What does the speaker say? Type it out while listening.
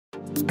Here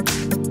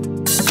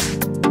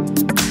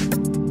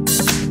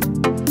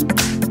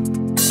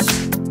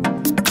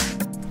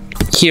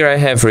I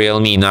have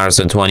REALME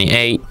Narzo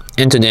 20A,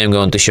 and today I'm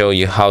going to show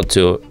you how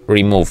to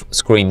remove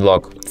screen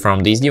lock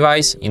from this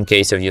device in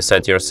case if you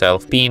set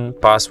yourself PIN,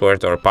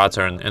 password or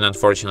pattern and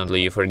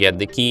unfortunately you forget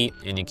the key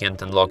and you can't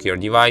unlock your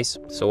device.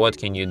 So what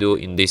can you do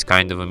in this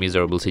kind of a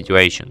miserable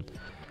situation?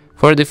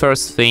 For the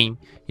first thing,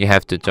 you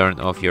have to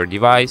turn off your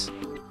device.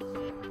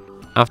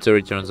 After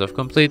it turns off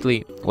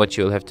completely, what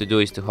you'll have to do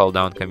is to hold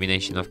down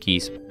combination of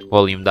keys,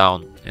 volume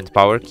down and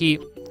power key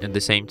at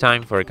the same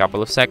time for a couple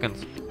of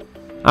seconds.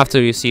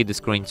 After you see the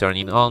screen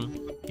turning on,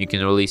 you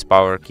can release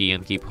power key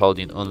and keep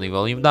holding only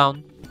volume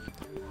down.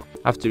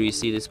 After you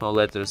see the small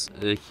letters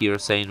here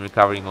saying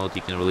recovery mode,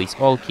 you can release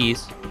all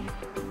keys.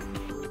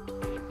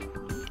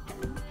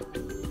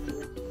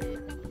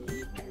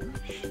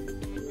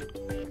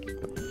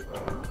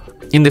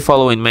 In the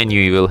following menu,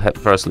 you will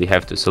firstly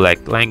have to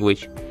select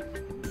language,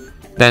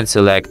 then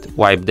select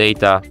wipe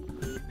data,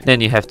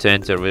 then you have to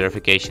enter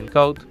verification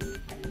code,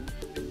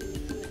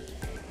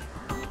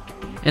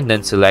 and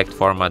then select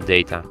format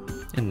data,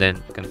 and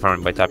then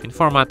confirm by tapping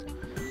format.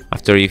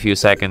 After a few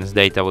seconds,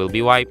 data will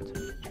be wiped,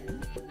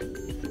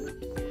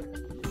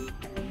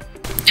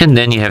 and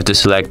then you have to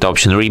select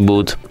option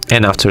reboot,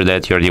 and after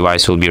that your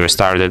device will be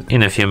restarted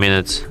in a few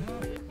minutes.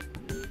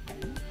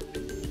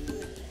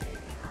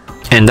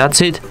 And that's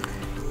it.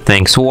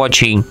 Thanks for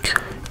watching.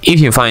 If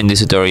you find this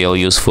tutorial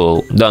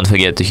useful, don't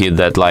forget to hit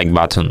that like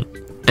button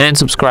and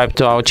subscribe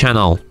to our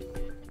channel.